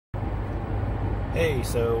Hey,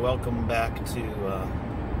 so welcome back to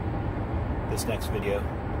this next video.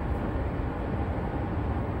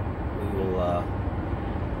 We will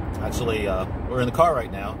actually, we're in the car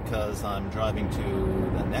right now because I'm driving to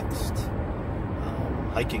the next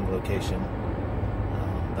hiking location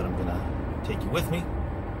that I'm going to take you with me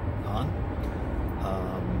on.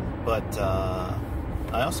 But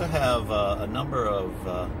I also have a number of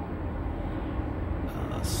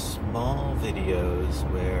small videos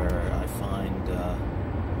where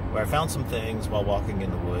I found some things while walking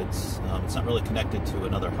in the woods. It's not really connected to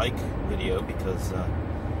another hike video because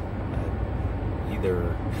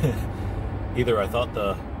either I thought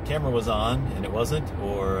the camera was on and it wasn't,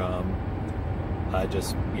 or I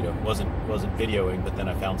just wasn't videoing. But then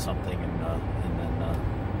I found something and then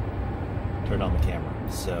turned on the camera.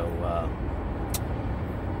 So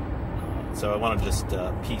I want to just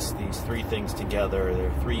piece these three things together. There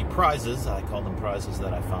are three prizes, I call them prizes,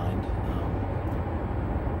 that I find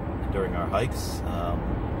during our hikes.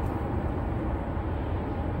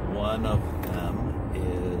 One of them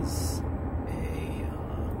is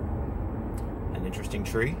an interesting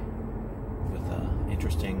tree with an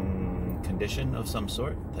interesting condition of some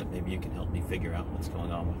sort that maybe you can help me figure out what's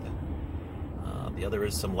going on with it. The other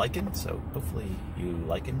is some lichen, so hopefully you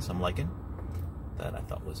some lichen that I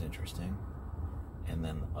thought was interesting. And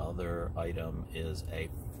then the other item is a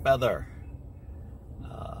feather.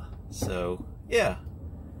 So yeah,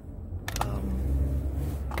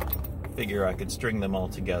 figure I could string them all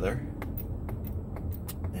together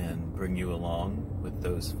and bring you along with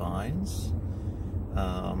those finds.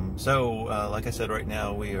 Like I said, right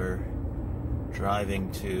now we are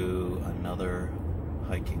driving to another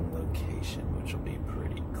hiking location, which will be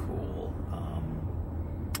pretty cool,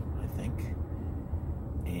 I think.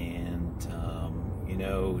 And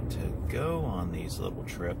to go on these little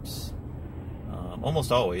trips,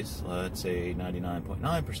 almost always, let's say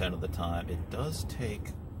 99.9% of the time, it does take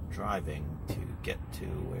driving to get to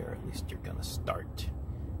where at least you're going to start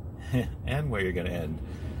and where you're going to end.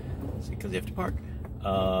 See, because you have to park.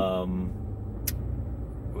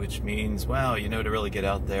 Which means, wow, to really get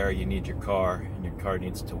out there, you need your car, and your car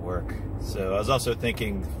needs to work. So I was also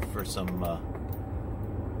thinking for some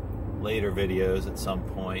later videos at some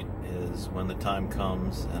point is when the time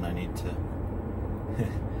comes and I need to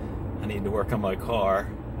I need to work on my car.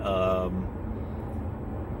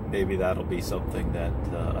 Maybe that'll be something that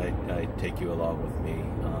I take you along with me.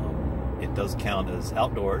 It does count as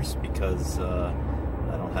outdoors because I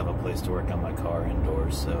don't have a place to work on my car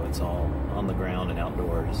indoors, so it's all on the ground and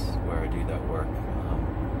outdoors where I do that work.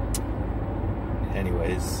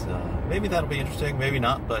 Anyways, maybe that'll be interesting, maybe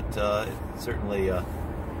not, but it's certainly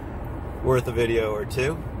worth a video or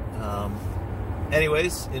two.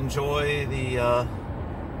 Anyways, enjoy the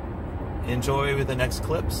next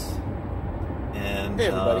clips. And hey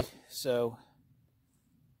everybody, so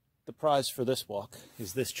the prize for this walk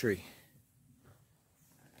is this tree.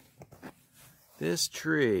 This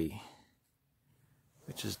tree,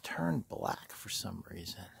 which has turned black for some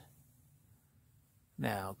reason.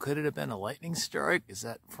 Now, could it have been a lightning strike? Is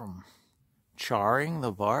that from charring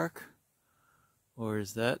the bark? Or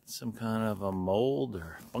is that some kind of a mold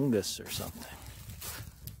or fungus or something?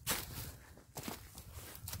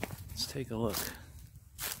 Let's take a look.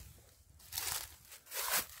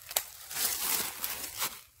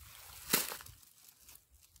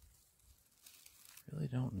 Really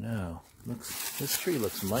don't know. This tree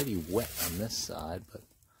looks mighty wet on this side, but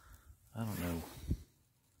I don't know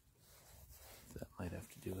if that might have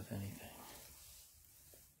to do with anything.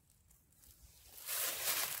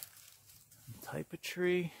 Type of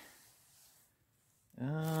tree.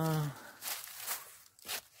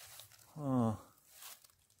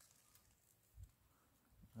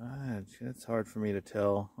 It's hard for me to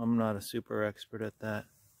tell. I'm not a super expert at that.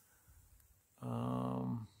 I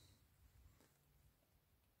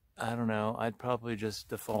don't know. I'd probably just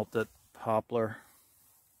default at poplar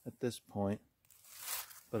at this point,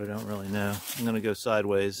 but I don't really know. I'm going to go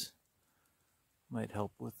sideways. Might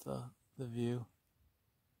help with the view.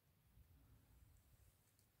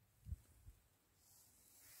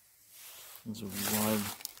 There's a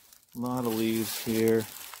lot of leaves here.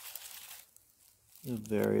 The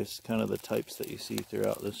various kind of the types that you see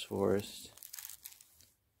throughout this forest.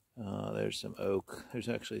 There's some oak. There's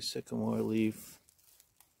actually a sycamore leaf.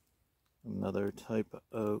 Another type of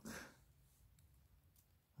oak.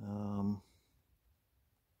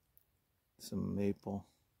 Some maple.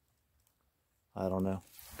 I don't know.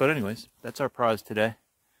 But anyways, that's our prize today.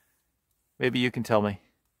 Maybe you can tell me.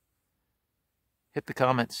 Hit the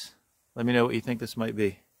comments. Let me know what you think this might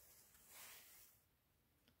be.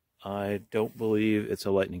 I don't believe it's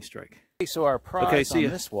a lightning strike. Okay, so our prize on ya.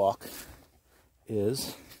 this walk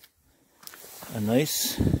is a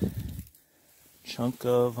nice chunk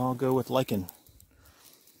of, I'll go with lichen.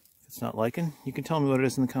 If it's not lichen, you can tell me what it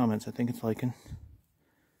is in the comments. I think it's lichen.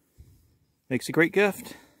 Makes a great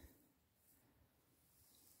gift.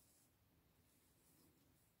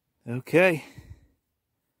 Okay.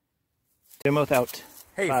 Demoth out.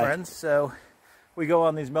 Hey Bye. Friends, so we go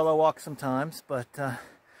on these mellow walks sometimes, but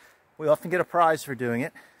we often get a prize for doing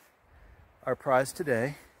it. Our prize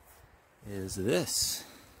today is this.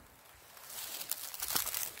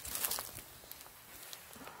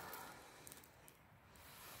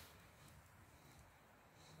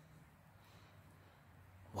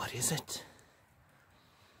 What is it?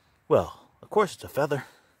 Well, of course it's a feather.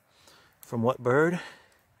 From what bird?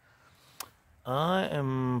 I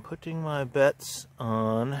am putting my bets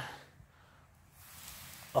on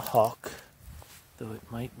a hawk, though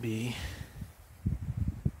it might be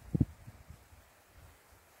a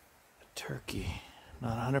turkey.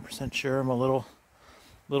 Not 100% sure. I'm a little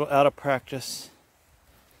out of practice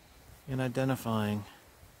in identifying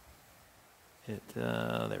it.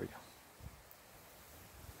 There we go.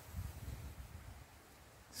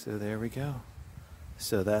 So there we go.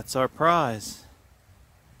 So that's our prize.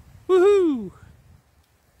 Woohoo!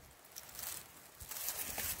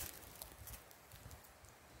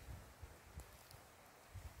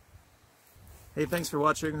 Hey, thanks for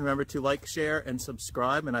watching. Remember to like, share, and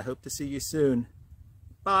subscribe, and I hope to see you soon.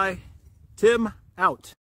 Bye. Tim, out.